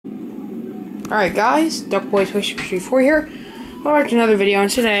Alright guys, DuckBoy4 here. Welcome to another video,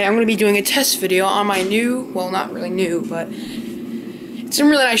 and today I'm going to be doing a test video on my new, well not really new, but it's in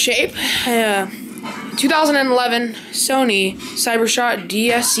really nice shape, 2011 Sony CyberShot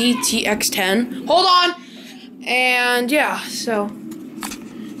DSC TX-10. Hold on! And yeah, so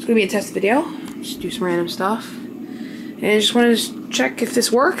it's going to be a test video. Just do some random stuff. And I just wanted to check if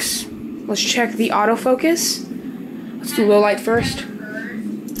this works. Let's check the autofocus. Let's do low light first.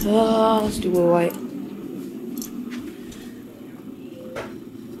 Let's do low light.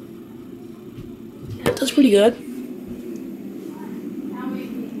 That does pretty good.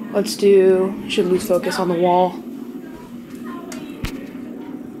 Let's do, should lose focus on the wall.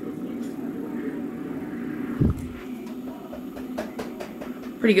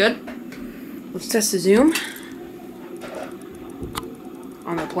 Pretty good. Let's test the zoom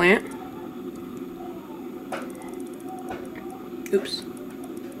on the plant. Oops.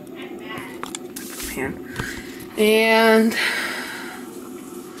 And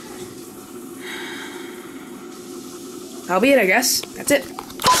that'll be it, I guess. That's it.